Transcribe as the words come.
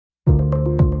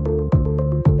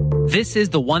This is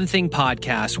the One Thing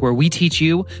podcast, where we teach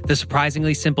you the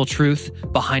surprisingly simple truth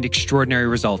behind extraordinary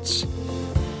results.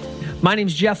 My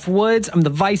name's Jeff Woods. I'm the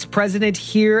vice president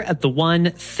here at the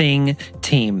One Thing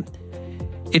team.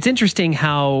 It's interesting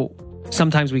how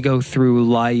sometimes we go through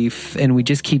life and we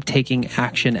just keep taking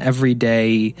action every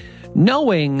day,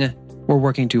 knowing we're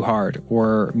working too hard,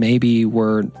 or maybe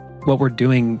what we're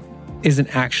doing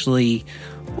isn't actually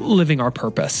living our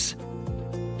purpose.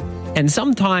 And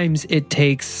sometimes it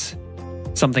takes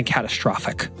something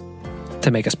catastrophic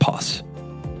to make us pause,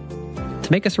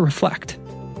 to make us reflect,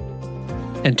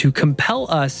 and to compel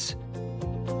us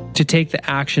to take the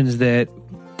actions that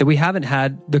we haven't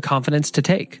had the confidence to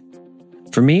take.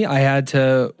 For me, I had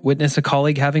to witness a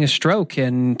colleague having a stroke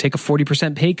and take a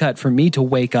 40% pay cut for me to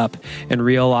wake up and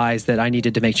realize that I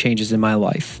needed to make changes in my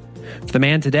life. For the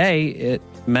man today, it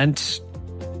meant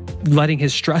letting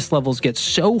his stress levels get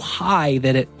so high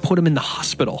that it put him in the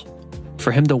hospital.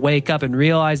 For him to wake up and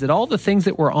realize that all the things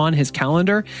that were on his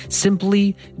calendar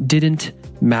simply didn't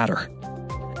matter.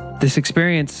 This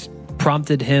experience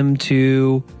prompted him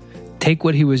to take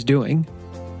what he was doing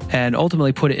and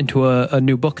ultimately put it into a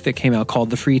new book that came out called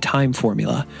The Free Time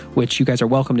Formula, which you guys are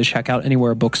welcome to check out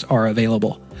anywhere books are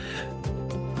available.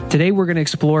 Today, we're going to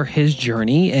explore his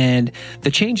journey and the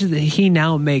changes that he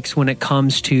now makes when it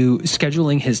comes to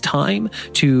scheduling his time,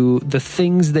 to the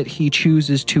things that he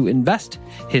chooses to invest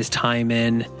his time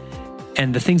in,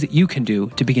 and the things that you can do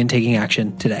to begin taking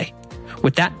action today.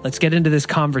 With that, let's get into this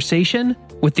conversation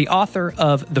with the author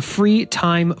of The Free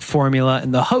Time Formula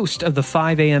and the host of the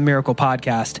 5 a.m. Miracle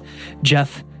podcast,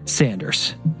 Jeff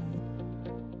Sanders.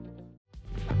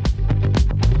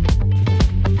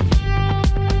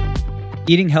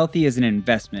 Eating healthy is an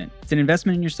investment. It's an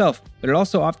investment in yourself, but it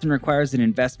also often requires an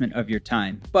investment of your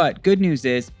time. But good news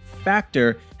is,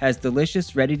 Factor has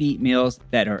delicious, ready-to-eat meals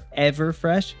that are ever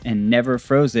fresh and never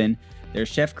frozen. They're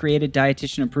chef-created,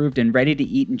 dietitian-approved, and ready to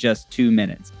eat in just 2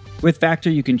 minutes. With Factor,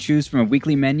 you can choose from a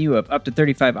weekly menu of up to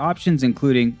 35 options,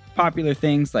 including popular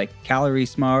things like Calorie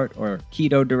Smart or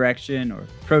Keto Direction or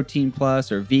Protein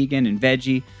Plus or Vegan and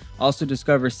Veggie. Also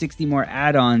discover 60 more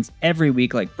add-ons every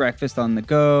week, like breakfast on the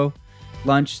go,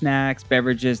 lunch snacks,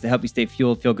 beverages to help you stay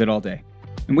fueled, feel good all day.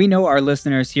 And we know our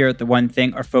listeners here at The One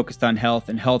Thing are focused on health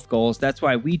and health goals. That's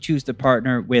why we choose to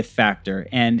partner with Factor.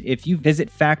 And if you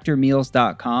visit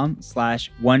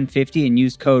factormeals.com/150 and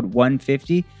use code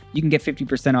 150, you can get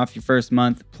 50% off your first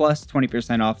month plus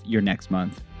 20% off your next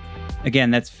month.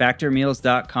 Again, that's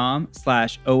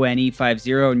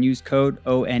factormeals.com/ONE50 and use code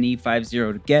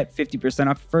ONE50 to get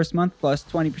 50% off your first month plus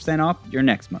 20% off your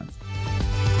next month.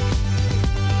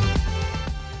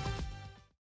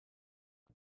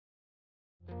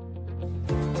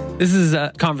 This is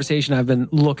a conversation I've been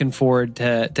looking forward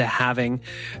to having.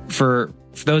 For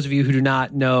those of you who do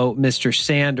not know Mr.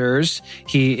 Sanders,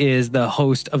 he is the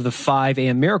host of the 5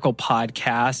 a.m. Miracle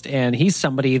podcast, and he's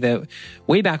somebody that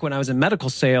way back when I was in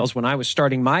medical sales, when I was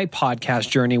starting my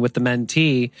podcast journey with the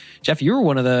mentee, Jeff, you were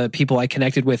one of the people I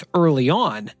connected with early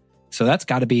on. So that's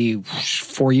got to be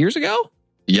 4 years ago?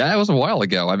 Yeah, it was a while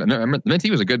ago. I remember the Mentee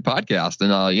was a good podcast,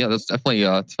 and yeah, that's definitely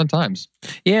it's fun times.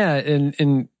 Yeah,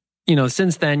 and you know,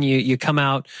 since then you come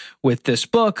out with this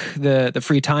book, the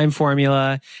Free Time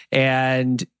Formula,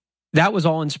 and that was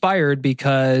all inspired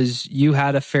because you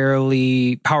had a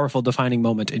fairly powerful defining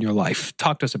moment in your life.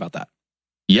 Talk to us about that.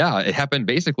 Yeah, it happened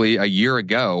basically a year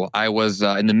ago. I was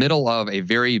in the middle of a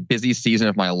very busy season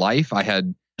of my life. I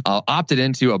had opted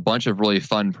into a bunch of really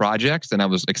fun projects, and I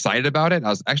was excited about it.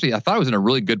 I thought I was in a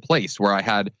really good place where I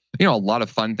had, a lot of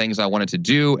fun things I wanted to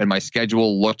do, and my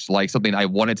schedule looked like something I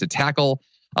wanted to tackle.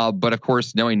 But of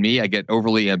course, knowing me, I get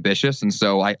overly ambitious. And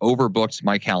so I overbooked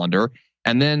my calendar.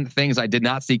 And then things I did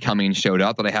not see coming showed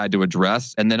up that I had to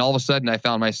address. And then all of a sudden, I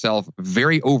found myself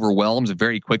very overwhelmed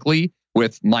very quickly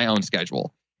with my own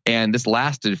schedule. And this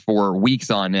lasted for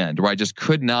weeks on end, where I just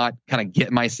could not kind of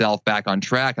get myself back on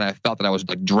track. And I felt that I was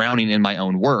like drowning in my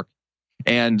own work.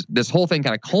 And this whole thing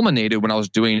kind of culminated when I was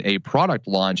doing a product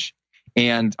launch.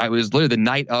 And I was literally the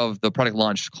night of the product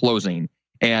launch closing.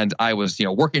 And I was,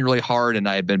 working really hard, and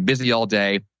I had been busy all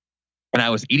day, and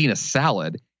I was eating a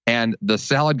salad, and the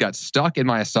salad got stuck in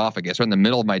my esophagus, right in the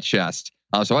middle of my chest.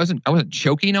 So I wasn't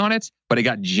choking on it, but it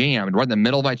got jammed right in the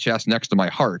middle of my chest next to my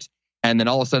heart. And then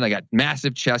all of a sudden, I got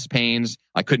massive chest pains.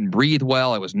 I couldn't breathe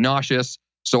well. I was nauseous.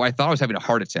 So I thought I was having a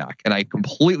heart attack, and I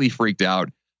completely freaked out.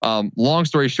 Long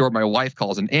story short, my wife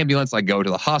calls an ambulance. I go to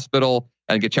the hospital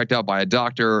and get checked out by a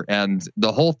doctor. And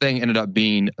the whole thing ended up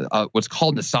being what's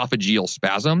called an esophageal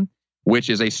spasm, which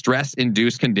is a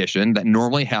stress-induced condition that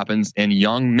normally happens in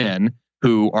young men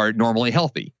who are normally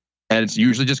healthy. And it's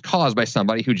usually just caused by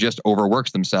somebody who just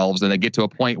overworks themselves and they get to a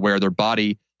point where their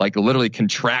body like literally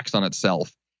contracts on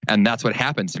itself. And that's what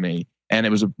happened to me. And it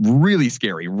was a really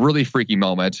scary, really freaky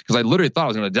moment because I literally thought I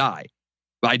was going to die.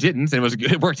 But I didn't. And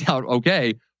it worked out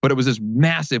okay. But it was this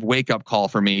massive wake up call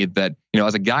for me that,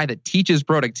 as a guy that teaches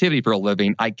productivity for a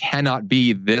living, I cannot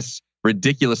be this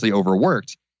ridiculously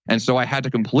overworked. And so I had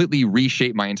to completely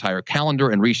reshape my entire calendar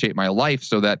and reshape my life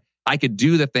so that I could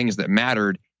do the things that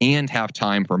mattered and have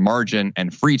time for margin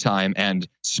and free time and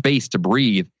space to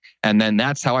breathe. And then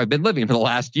that's how I've been living for the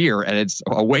last year. And it's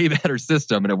a way better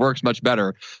system and it works much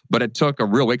better. But it took a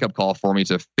real wake up call for me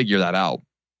to figure that out.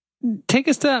 Take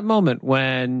us to that moment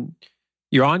when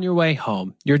you're on your way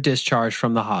home, you're discharged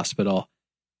from the hospital.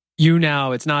 You're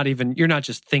not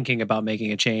just thinking about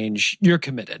making a change, you're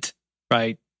committed,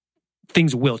 right?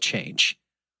 Things will change.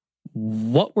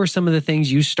 What were some of the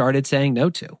things you started saying no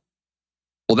to?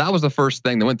 Well, that was the first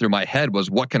thing that went through my head was,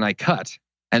 what can I cut?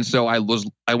 And so I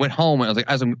went home and I was like,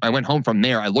 as I went home from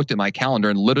there, I looked at my calendar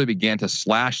and literally began to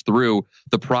slash through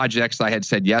the projects I had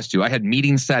said yes to. I had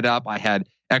meetings set up. I had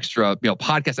extra,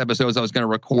 podcast episodes I was going to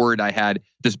record. I had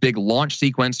this big launch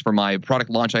sequence for my product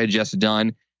launch I had just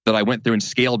done that I went through and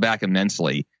scaled back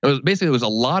immensely. It was a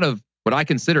lot of what I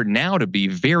consider now to be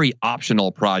very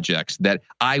optional projects that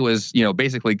I was,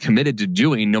 basically committed to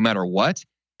doing no matter what.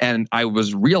 And I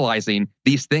was realizing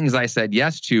these things I said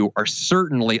yes to are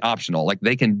certainly optional. Like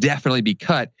they can definitely be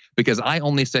cut because I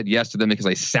only said yes to them because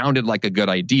I sounded like a good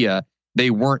idea. They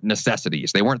weren't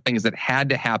necessities. They weren't things that had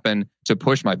to happen to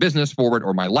push my business forward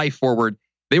or my life forward.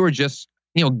 They were just,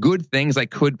 good things I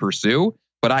could pursue,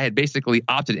 but I had basically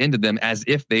opted into them as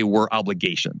if they were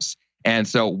obligations. And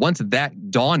so once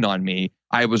that dawned on me,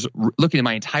 I was looking at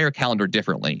my entire calendar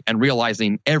differently and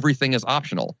realizing everything is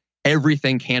optional.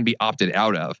 Everything can be opted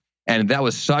out of. And that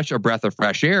was such a breath of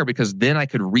fresh air because then I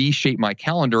could reshape my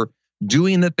calendar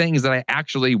doing the things that I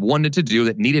actually wanted to do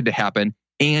that needed to happen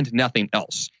and nothing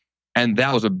else. And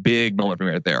that was a big moment for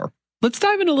me right there. Let's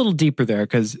dive in a little deeper there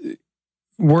because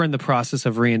we're in the process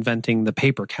of reinventing the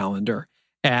paper calendar.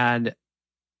 And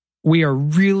we are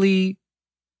really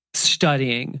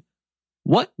studying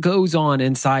what goes on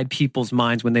inside people's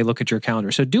minds when they look at your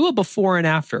calendar. So do a before and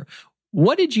after.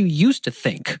 What did you used to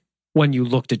think when you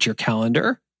looked at your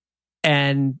calendar?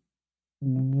 And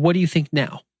what do you think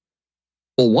now?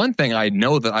 Well, one thing I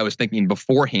know that I was thinking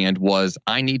beforehand was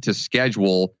I need to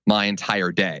schedule my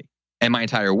entire day and my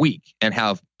entire week and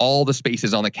have all the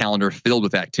spaces on the calendar filled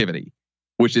with activity,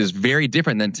 which is very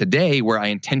different than today where I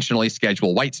intentionally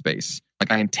schedule white space.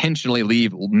 Like I intentionally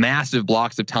leave massive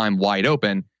blocks of time wide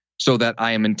open so that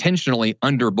I am intentionally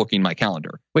underbooking my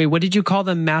calendar. Wait, what did you call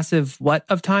them? Massive what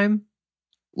of time?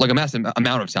 Like a massive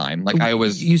amount of time. Like I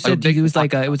was. You said it was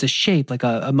like it was a shape, like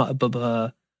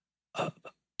a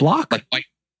block. Like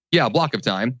yeah, a block of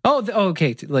time. Oh,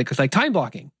 okay. Like it's like time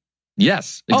blocking.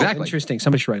 Yes, exactly. Oh, interesting.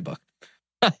 Somebody should write a book.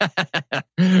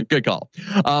 Good call.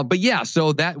 But yeah,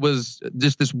 so that was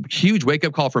just this huge wake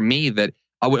up call for me that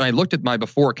when I looked at my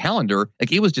before calendar,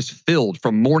 like it was just filled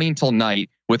from morning till night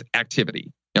with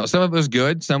activity. Some of it was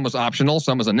good, some was optional,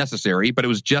 some was unnecessary, but it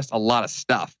was just a lot of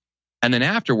stuff. And then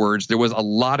afterwards, there was a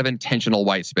lot of intentional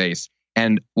white space.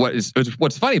 And what's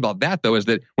funny about that, though, is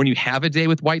that when you have a day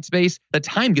with white space, the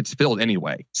time gets filled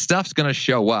anyway. Stuff's going to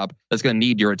show up that's going to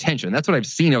need your attention. That's what I've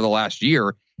seen over the last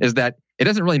year is that it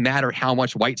doesn't really matter how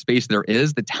much white space there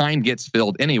is. The time gets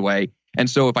filled anyway. And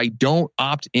so if I don't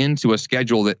opt into a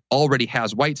schedule that already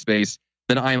has white space,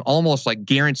 then I'm almost like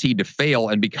guaranteed to fail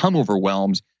and become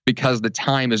overwhelmed because the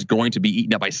time is going to be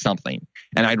eaten up by something.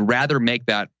 And I'd rather make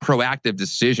that proactive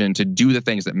decision to do the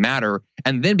things that matter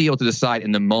and then be able to decide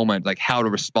in the moment, like how to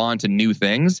respond to new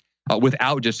things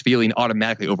without just feeling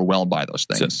automatically overwhelmed by those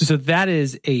things. So that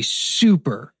is a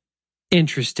super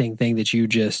interesting thing that you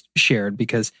just shared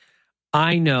because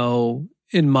I know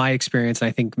in my experience, and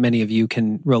I think many of you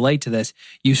can relate to this,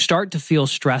 you start to feel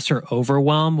stress or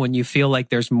overwhelm when you feel like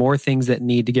there's more things that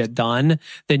need to get done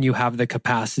than you have the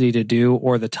capacity to do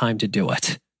or the time to do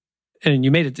it. And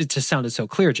you made it just sounded so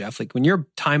clear, Jeff. Like when you're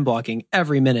time blocking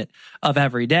every minute of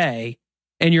every day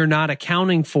and you're not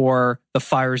accounting for the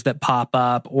fires that pop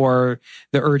up or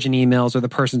the urgent emails or the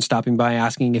person stopping by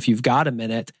asking if you've got a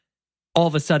minute, all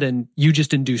of a sudden you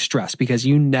just induce stress because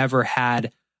you never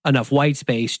had enough white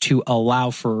space to allow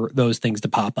for those things to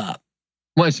pop up.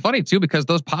 Well, it's funny too, because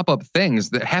those pop-up things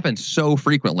that happen so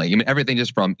frequently. I mean, everything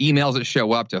just from emails that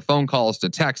show up to phone calls to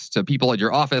texts to people at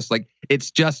your office, like it's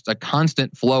just a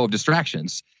constant flow of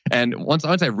distractions. And once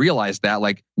I realized that,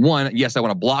 like one, yes, I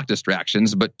want to block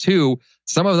distractions, but two,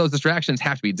 some of those distractions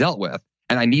have to be dealt with.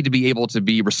 And I need to be able to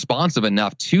be responsive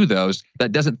enough to those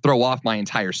that doesn't throw off my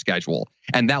entire schedule.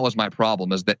 And that was my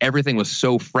problem, is that everything was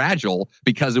so fragile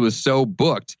because it was so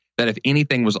booked that if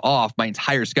anything was off, my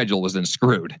entire schedule was then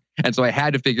screwed. And so I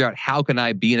had to figure out, how can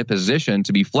I be in a position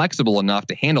to be flexible enough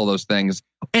to handle those things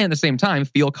and at the same time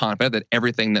feel confident that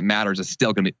everything that matters is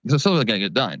still going to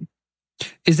get done.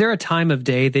 Is there a time of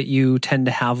day that you tend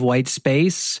to have white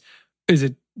space? Is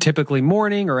it typically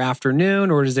morning or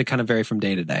afternoon, or does it kind of vary from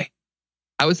day to day?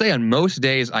 I would say on most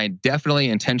days, I definitely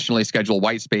intentionally schedule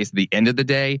white space at the end of the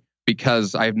day,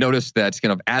 because I've noticed that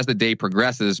kind of as the day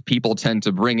progresses, people tend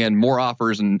to bring in more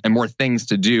offers and more things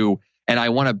to do. And I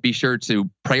want to be sure to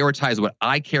prioritize what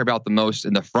I care about the most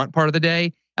in the front part of the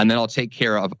day. And then I'll take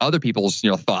care of other people's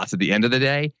thoughts at the end of the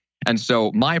day. And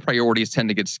so my priorities tend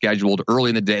to get scheduled early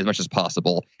in the day as much as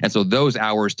possible. And so those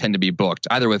hours tend to be booked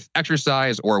either with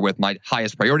exercise or with my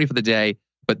highest priority for the day.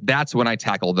 But that's when I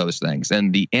tackle those things.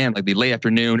 And the end, like the late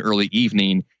afternoon, early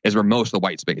evening, is where most of the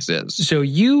white space is. So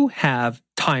you have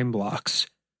time blocks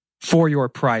for your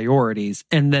priorities,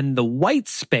 and then the white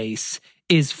space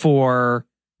is for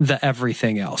the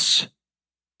everything else.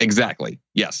 Exactly.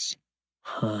 Yes.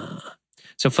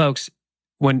 So folks,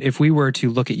 if we were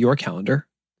to look at your calendar,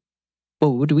 what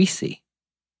would we see?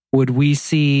 Would we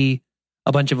see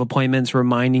a bunch of appointments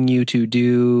reminding you to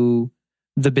do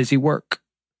the busy work?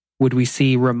 Would we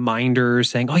see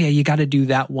reminders saying, oh yeah, you got to do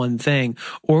that one thing?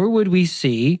 Or would we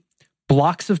see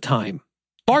blocks of time,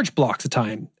 large blocks of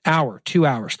time, hour, 2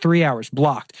 hours, 3 hours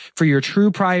blocked for your true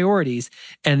priorities,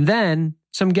 and then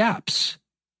some gaps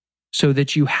so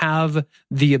that you have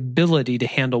the ability to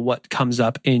handle what comes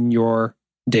up in your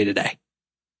day-to-day?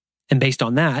 And based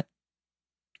on that,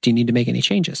 do you need to make any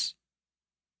changes?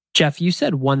 Jeff, you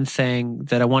said one thing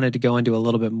that I wanted to go into a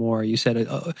little bit more. You said,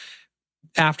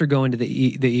 after going to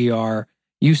the ER,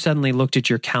 you suddenly looked at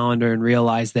your calendar and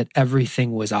realized that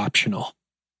everything was optional.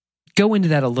 Go into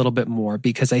that a little bit more,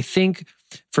 because I think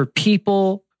for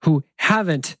people who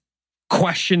haven't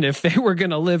questioned if they were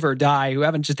going to live or die, who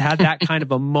haven't just had that kind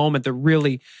of a moment that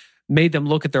really made them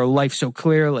look at their life so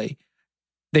clearly,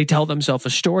 they tell themselves a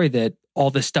story that all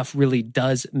this stuff really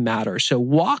does matter. So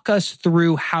walk us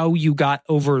through how you got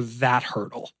over that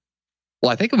hurdle.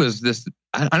 Well, I think it was this,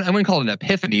 I wouldn't call it an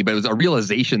epiphany, but it was a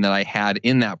realization that I had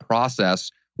in that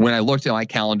process when I looked at my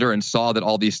calendar and saw that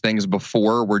all these things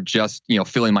before were just,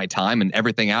 filling my time, and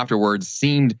everything afterwards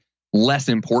seemed less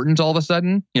important all of a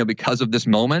sudden, because of this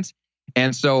moment.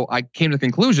 And so I came to the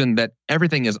conclusion that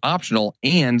everything is optional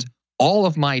and all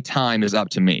of my time is up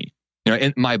to me.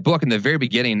 In my book, in the very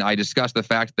beginning, I discussed the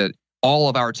fact that all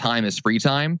of our time is free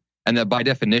time. And that by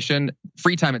definition,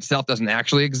 free time itself doesn't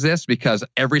actually exist, because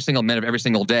every single minute of every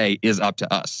single day is up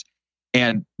to us.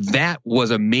 And that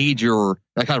was a major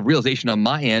kind of realization on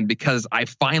my end, because I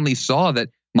finally saw that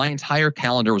my entire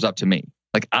calendar was up to me.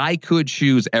 Like, I could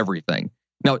choose everything.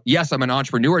 Now, yes, I'm an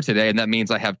entrepreneur today, and that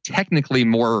means I have technically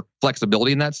more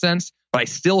flexibility in that sense, but I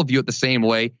still view it the same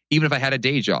way, even if I had a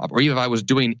day job or even if I was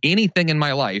doing anything in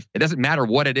my life. It doesn't matter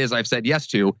what it is I've said yes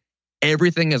to.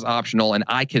 Everything is optional, and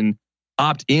I can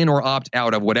opt in or opt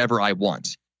out of whatever I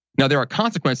want. Now, there are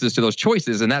consequences to those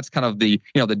choices, and that's kind of the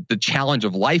challenge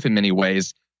of life in many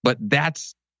ways. But that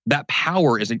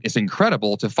power is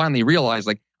incredible to finally realize,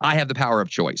 like, I have the power of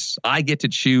choice. I get to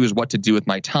choose what to do with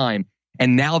my time.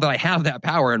 And now that I have that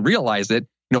power and realize it,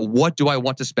 what do I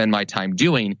want to spend my time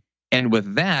doing? And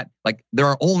with that, like, there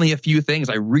are only a few things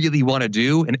I really want to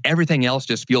do, and everything else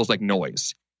just feels like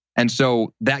noise. And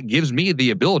so that gives me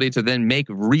the ability to then make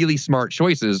really smart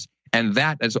choices. And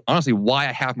that is honestly why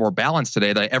I have more balance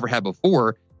today than I ever had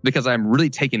before, because I'm really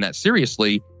taking that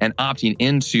seriously and opting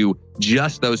into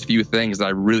just those few things that I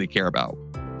really care about.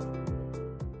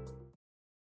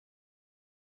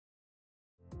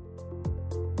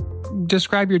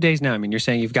 Describe your days now. I mean, you're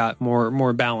saying you've got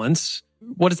more balance.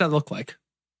 What does that look like?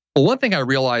 Well, one thing I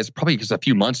realized probably just a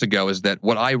few months ago is that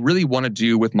what I really want to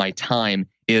do with my time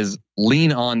is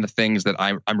lean on the things that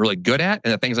I'm really good at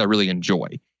and the things I really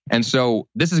enjoy. And so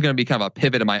this is going to be kind of a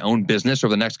pivot in my own business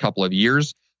over the next couple of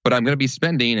years, but I'm going to be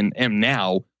spending and am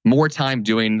now more time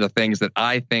doing the things that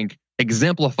I think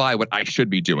exemplify what I should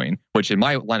be doing, which in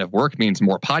my line of work means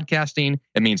more podcasting,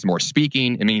 it means more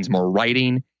speaking, it means more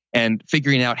writing, and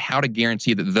figuring out how to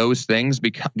guarantee that those things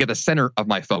get the center of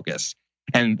my focus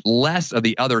and less of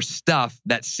the other stuff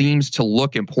that seems to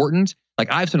look important.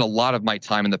 Like, I've spent a lot of my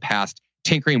time in the past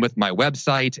tinkering with my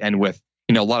website and with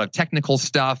a lot of technical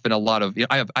stuff and a lot of,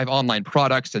 I have online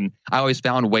products, and I always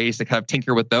found ways to kind of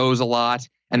tinker with those a lot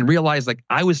and realized, like,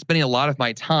 I was spending a lot of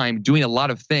my time doing a lot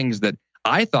of things that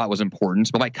I thought was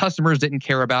important, but my customers didn't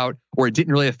care about, or it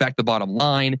didn't really affect the bottom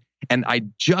line. And I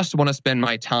just want to spend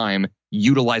my time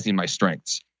utilizing my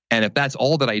strengths. And if that's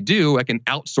all that I do, I can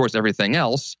outsource everything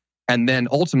else. And then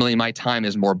ultimately my time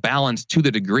is more balanced to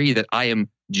the degree that I am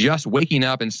just waking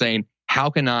up and saying, how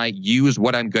can I use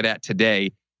what I'm good at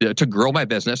today to grow my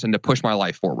business and to push my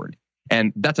life forward?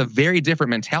 And that's a very different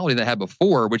mentality than I had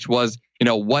before, which was,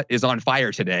 what is on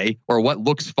fire today, or what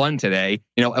looks fun today,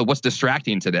 what's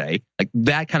distracting today. Like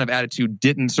that kind of attitude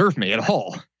didn't serve me at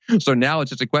all. So now it's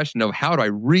just a question of how do I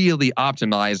really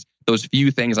optimize those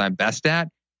few things I'm best at?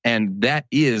 And that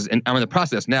is, and I'm in the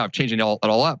process now of changing it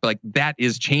all up, but like that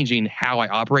is changing how I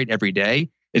operate every day.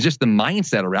 It's just the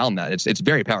mindset around that. It's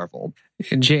very powerful.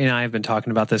 And Jay and I have been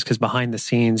talking about this because behind the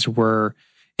scenes, we're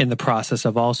in the process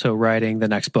of also writing the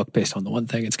next book based on the one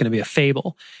thing. It's going to be a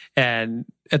fable. And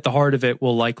at the heart of it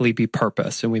will likely be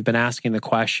purpose. And we've been asking the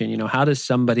question, how does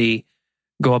somebody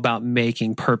go about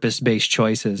making purpose-based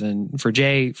choices? And for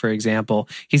Jay, for example,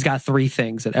 he's got 3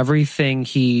 things that everything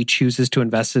he chooses to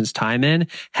invest his time in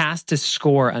has to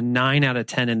score a 9 out of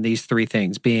 10 in these 3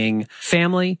 things, being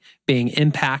family, being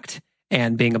impact,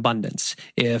 and being abundance.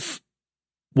 If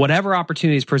whatever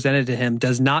opportunity is presented to him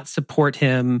does not support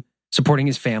him supporting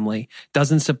his family,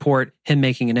 doesn't support him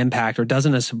making an impact, or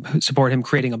doesn't support him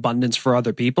creating abundance for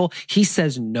other people, he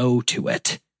says no to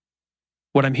it.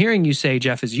 What I'm hearing you say,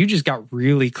 Jeff, is you just got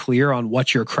really clear on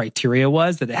what your criteria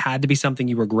was, that it had to be something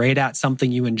you were great at,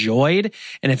 something you enjoyed.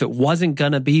 And if it wasn't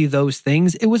going to be those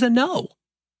things, it was a no.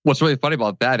 What's really funny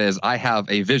about that is I have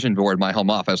a vision board in my home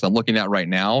office I'm looking at right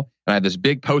now. And I have this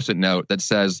big Post-it note that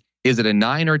says, is it a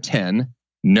 9 or 10?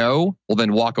 No? Well,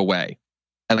 then walk away.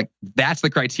 And that's the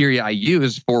criteria I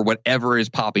use for whatever is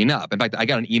popping up. In fact, I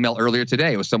got an email earlier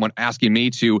today with someone asking me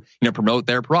to, promote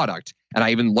their product. And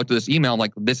I even looked at this email. I'm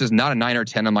like, this is not a 9 or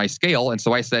 10 on my scale. And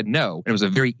so I said no. And it was a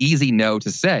very easy no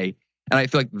to say. And I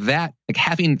feel like that,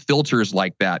 having filters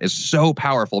like that is so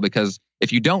powerful, because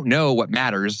if you don't know what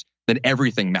matters, then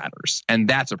everything matters. And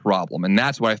that's a problem. And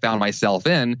that's what I found myself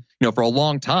in, for a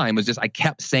long time, was just I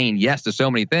kept saying yes to so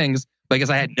many things because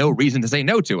I had no reason to say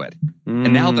no to it.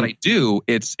 And now that I do,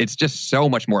 it's just so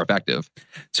much more effective.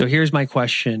 So here's my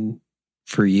question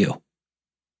for you.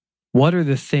 What are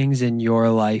the things in your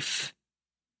life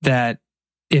that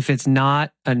if it's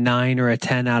not a 9 or a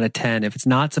 10 out of 10, if it's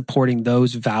not supporting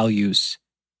those values,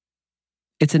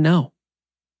 it's a no?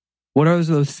 What are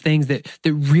those things that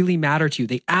really matter to you?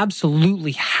 They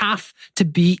absolutely have to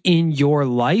be in your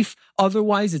life.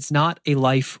 Otherwise, it's not a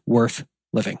life worth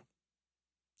living.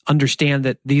 Understand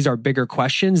that these are bigger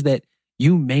questions that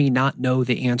you may not know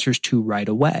the answers to right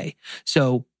away.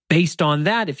 So based on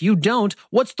that, if you don't,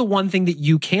 what's the one thing that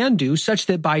you can do such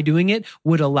that by doing it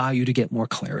would allow you to get more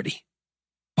clarity?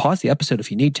 Pause the episode if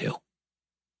you need to.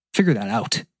 Figure that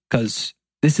out, because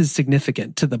this is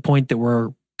significant to the point that we're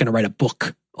going to write a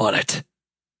book on it.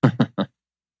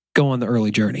 Go on the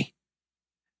early journey.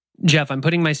 Jeff, I'm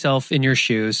putting myself in your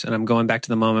shoes, and I'm going back to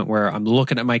the moment where I'm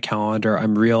looking at my calendar.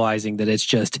 I'm realizing that it's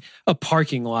just a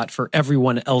parking lot for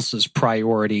everyone else's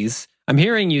priorities. I'm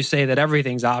hearing you say that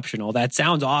everything's optional. That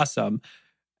sounds awesome.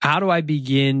 How do I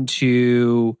begin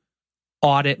to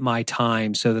audit my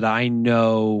time so that I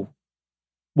know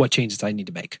what changes I need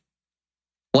to make?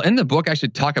 Well, in the book, I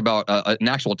should talk about an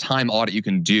actual time audit you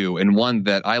can do, and one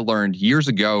that I learned years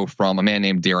ago from a man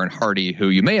named Darren Hardy, who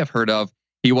you may have heard of.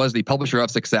 He was the publisher of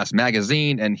Success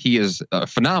Magazine, and he is a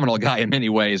phenomenal guy in many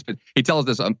ways. But he tells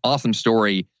this awesome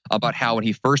story about how when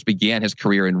he first began his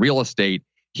career in real estate,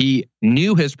 he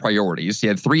knew his priorities. He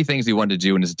had 3 things he wanted to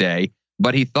do in his day,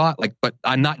 but he thought, but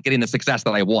I'm not getting the success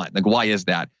that I want. Why is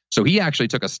that? So he actually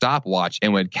took a stopwatch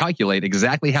and would calculate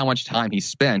exactly how much time he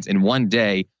spent in one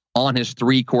day on his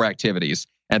 3 core activities.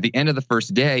 At the end of the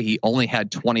first day, he only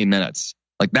had 20 minutes.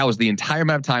 That was the entire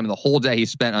amount of time in the whole day he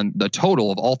spent on the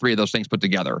total of all 3 of those things put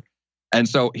together. And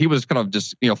so he was kind of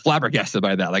just, flabbergasted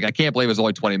by that. I can't believe it was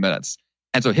only 20 minutes.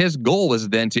 And so his goal was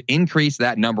then to increase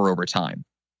that number over time.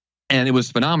 And it was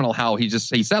phenomenal how he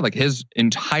said his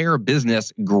entire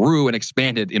business grew and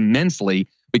expanded immensely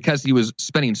because he was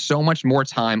spending so much more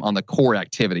time on the core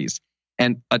activities.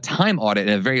 And a time audit,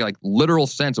 in a very literal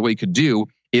sense of what you could do,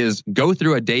 is go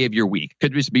through a day of your week.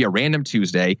 Could just be a random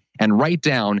Tuesday, and write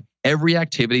down every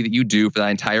activity that you do for that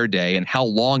entire day and how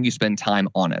long you spend time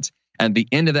on it. And at the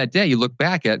end of that day, you look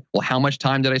back at, well, how much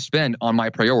time did I spend on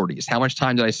my priorities? How much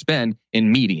time did I spend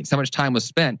in meetings? How much time was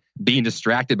spent being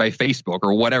distracted by Facebook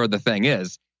or whatever the thing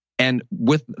is? And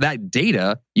with that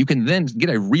data, you can then get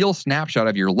a real snapshot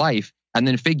of your life and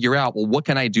then figure out, well, what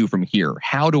can I do from here?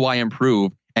 How do I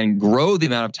improve and grow the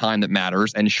amount of time that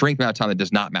matters and shrink the amount of time that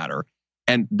does not matter?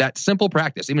 And that simple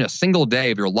practice, even a single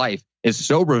day of your life, is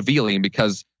so revealing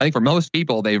because I think for most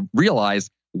people, they realize,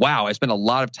 wow, I spent a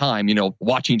lot of time,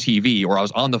 watching TV, or I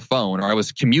was on the phone, or I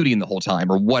was commuting the whole time,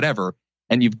 or whatever.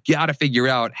 And you've got to figure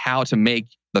out how to make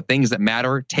the things that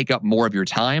matter take up more of your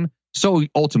time. So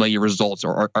ultimately your results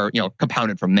are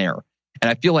compounded from there. And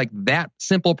I feel like that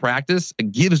simple practice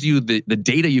gives you the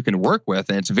data you can work with.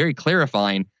 And it's very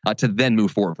clarifying to then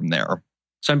move forward from there.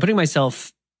 So I'm putting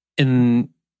myself in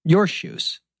your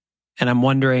shoes and I'm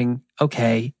wondering,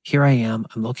 okay, here I am.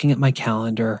 I'm looking at my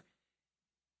calendar.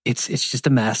 It's just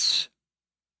a mess.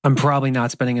 I'm probably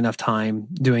not spending enough time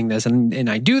doing this. And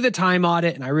I do the time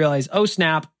audit and I realize, oh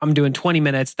snap, I'm doing 20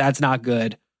 minutes. That's not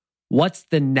good. What's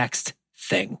the next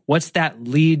thing? What's that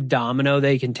lead domino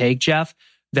they can take, Jeff,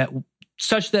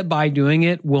 such that by doing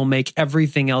it will make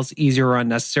everything else easier or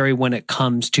unnecessary when it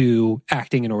comes to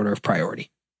acting in order of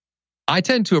priority? I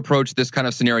tend to approach this kind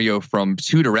of scenario from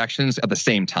two directions at the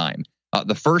same time.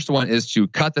 The first one is to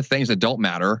cut the things that don't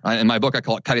matter. In my book, I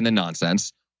call it cutting the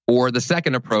nonsense. Or the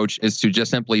second approach is to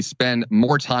just simply spend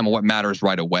more time on what matters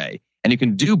right away. And you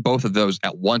can do both of those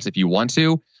at once if you want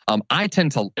to. I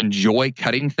tend to enjoy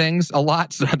cutting things a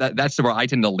lot. So that's where I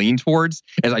tend to lean towards,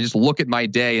 as I just look at my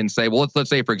day and say, well, let's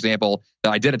say, for example,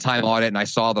 that I did a time audit and I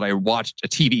saw that I watched a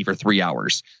TV for 3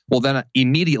 hours. Well, then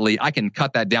immediately I can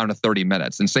cut that down to 30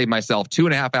 minutes and save myself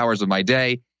 2.5 hours of my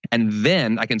day. And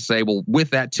then I can say, well, with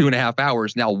that 2.5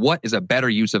 hours, now what is a better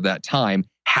use of that time?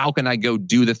 How can I go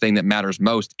do the thing that matters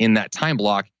most in that time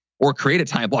block, or create a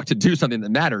time block to do something that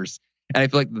matters? And I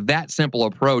feel like that simple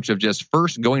approach of just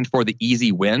first going for the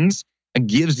easy wins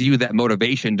gives you that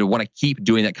motivation to want to keep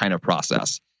doing that kind of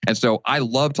process. And so I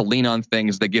love to lean on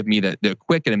things that give me the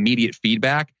quick and immediate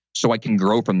feedback so I can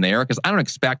grow from there, because I don't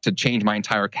expect to change my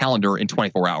entire calendar in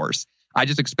 24 hours. I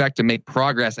just expect to make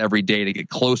progress every day to get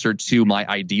closer to my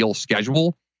ideal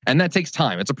schedule. And that takes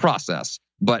time. It's a process.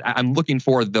 But I'm looking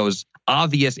for those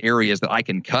obvious areas that I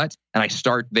can cut, and I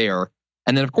start there.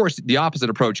 And then, of course, the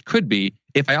opposite approach could be,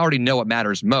 if I already know what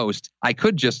matters most, I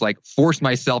could just force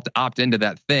myself to opt into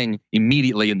that thing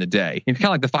immediately in the day. It's kind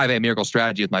of like the 5 a.m. Miracle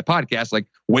strategy with my podcast,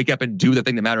 wake up and do the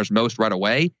thing that matters most right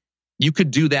away. You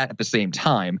could do that at the same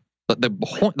time. But the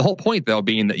whole point, though,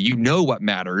 being that you know what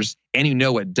matters and you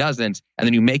know what doesn't, and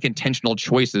then you make intentional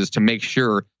choices to make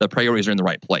sure the priorities are in the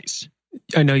right place.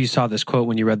 I know you saw this quote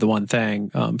when you read The One Thing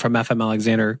from F.M.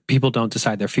 Alexander. People don't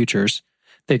decide their futures.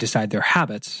 They decide their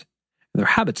habits. And their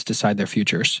habits decide their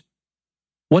futures.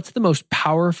 What's the most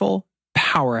powerful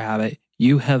power habit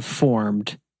you have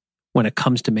formed when it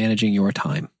comes to managing your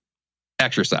time?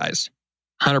 Exercise.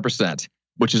 100%.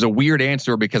 Which is a weird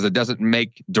answer because it doesn't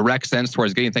make direct sense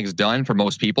towards getting things done for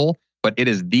most people. But it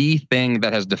is the thing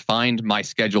that has defined my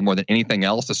schedule more than anything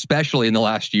else, especially in the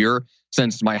last year,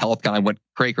 since my health kind of went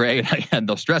cray-cray and I had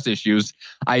those stress issues.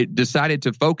 I decided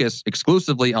to focus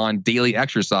exclusively on daily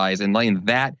exercise and letting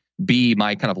that be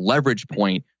my kind of leverage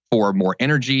point for more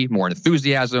energy, more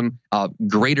enthusiasm,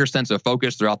 greater sense of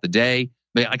focus throughout the day.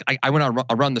 I went on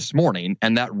a run this morning,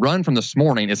 and that run from this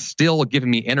morning is still giving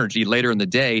me energy later in the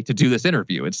day to do this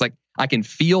interview. It's like I can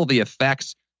feel the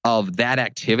effects of that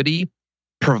activity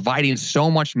providing so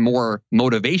much more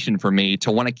motivation for me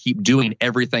to want to keep doing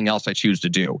everything else I choose to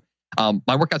do. My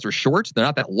workouts are short. They're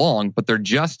not that long, but they're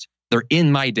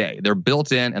in my day. They're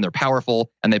built in and they're powerful,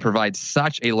 and they provide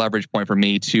such a leverage point for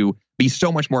me to be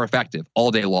so much more effective all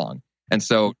day long. And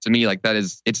so to me,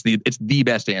 it's the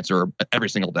best answer every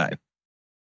single day.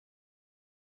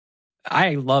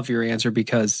 I love your answer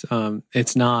because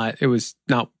it was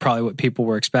not probably what people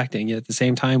were expecting. Yet at the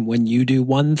same time, when you do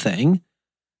one thing,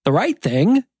 the right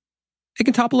thing, it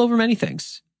can topple over many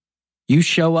things. You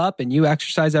show up and you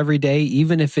exercise every day,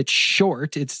 even if it's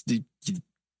short, it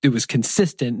was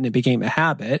consistent and it became a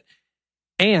habit,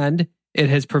 and it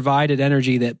has provided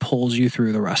energy that pulls you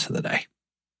through the rest of the day.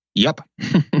 Yep.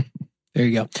 There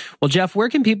you go. Well, Jeff, where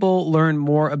can people learn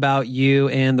more about you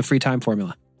and the Free Time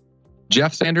Formula?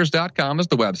 JeffSanders.com is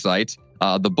the website.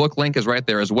 The book link is right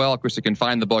there as well. Of course, you can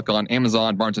find the book on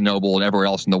Amazon, Barnes & Noble, and everywhere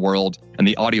else in the world. And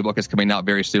the audiobook is coming out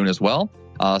very soon as well.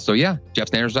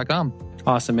 JeffSanders.com.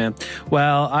 Awesome, man.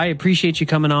 Well, I appreciate you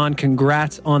coming on.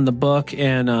 Congrats on the book.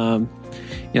 And,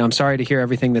 I'm sorry to hear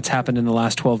everything that's happened in the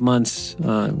last 12 months.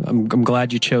 I'm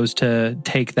glad you chose to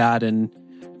take that and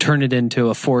turn it into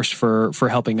a force for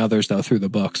helping others, though, through the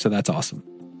book. So that's awesome.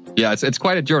 Yeah, it's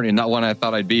quite a journey, not one I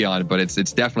thought I'd be on, but it's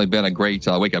definitely been a great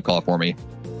wake-up call for me.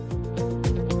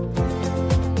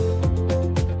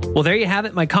 Well, there you have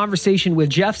it, my conversation with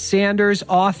Jeff Sanders,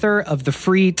 author of The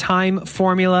Free Time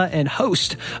Formula and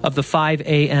host of the 5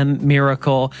 a.m.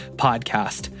 Miracle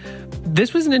podcast.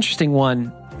 This was an interesting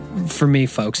one. for me,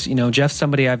 folks, Jeff's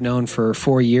somebody I've known for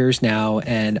 4 years now,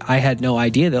 and I had no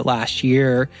idea that last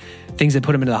year things had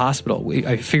put him into the hospital.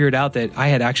 I figured out that I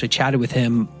had actually chatted with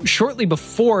him shortly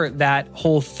before that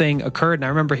whole thing occurred. And I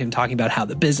remember him talking about how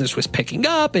the business was picking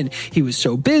up and he was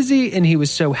so busy and he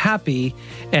was so happy.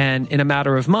 And in a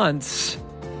matter of months,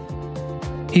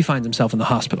 he finds himself in the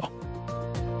hospital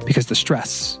because the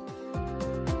stress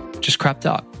just crept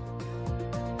up.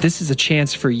 This is a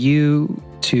chance for you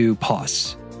to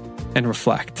pause and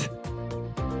reflect.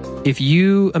 If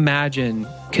you imagine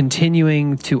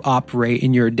continuing to operate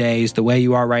in your days the way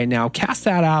you are right now, cast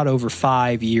that out over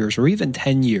 5 years or even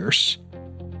 10 years.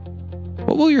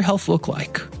 What will your health look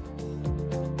like?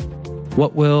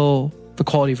 What will the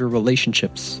quality of your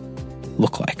relationships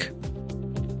look like?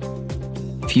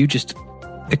 If you just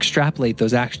extrapolate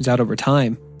those actions out over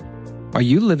time, are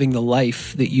you living the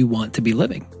life that you want to be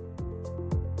living?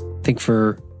 I think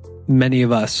for many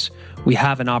of us, we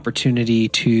have an opportunity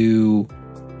to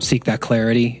seek that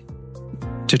clarity,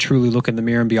 to truly look in the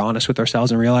mirror and be honest with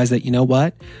ourselves and realize that, you know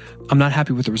what? I'm not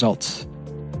happy with the results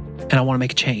and I want to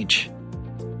make a change.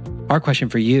 Our question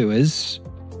for you is,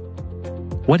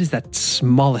 what is that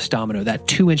smallest domino, that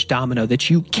 2-inch domino that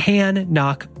you can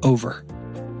knock over?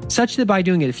 Such that by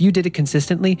doing it, if you did it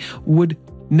consistently, would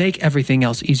make everything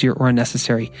else easier or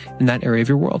unnecessary in that area of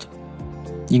your world.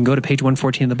 You can go to page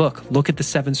 114 of the book. Look at the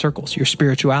 7 circles: your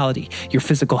spirituality, your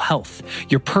physical health,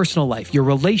 your personal life, your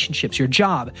relationships, your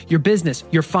job, your business,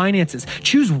 your finances.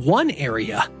 Choose one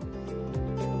area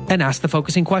and ask the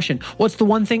focusing question. What's the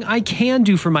one thing I can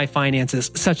do for my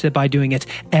finances such that by doing it,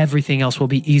 everything else will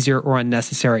be easier or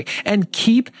unnecessary? And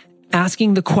keep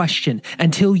asking the question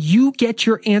until you get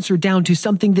your answer down to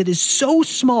something that is so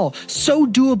small, so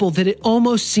doable that it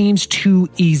almost seems too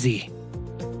easy.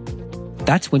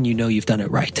 That's when you know you've done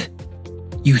it right.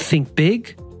 You think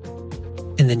big,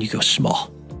 and then you go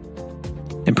small.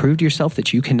 And prove to yourself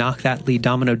that you can knock that lead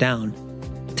domino down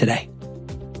today.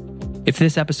 If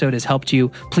this episode has helped you,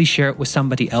 please share it with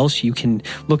somebody else. You can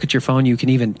look at your phone. You can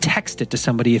even text it to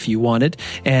somebody if you wanted.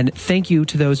 And thank you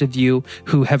to those of you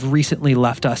who have recently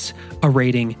left us a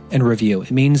rating and review. It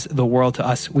means the world to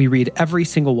us. We read every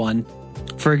single one.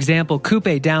 For example,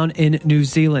 Coupe down in New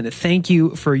Zealand, thank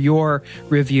you for your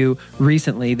review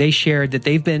recently. They shared that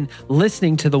they've been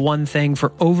listening to The One Thing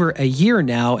for over a year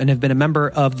now and have been a member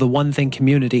of the One Thing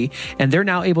community. And they're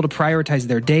now able to prioritize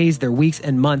their days, their weeks,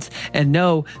 and months and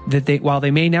know that while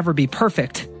they may never be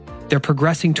perfect, they're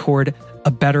progressing toward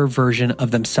a better version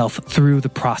of themselves through the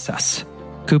process.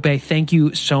 Coupe, thank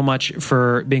you so much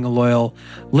for being a loyal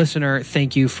listener.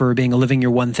 Thank you for being a Living Your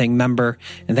One Thing member.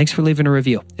 And thanks for leaving a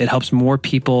review. It helps more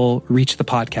people reach the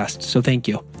podcast. So thank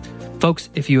you. Folks,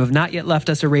 if you have not yet left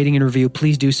us a rating and review,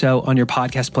 please do so on your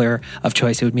podcast player of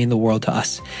choice. It would mean the world to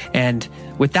us. And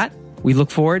with that, we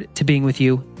look forward to being with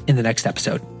you in the next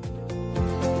episode.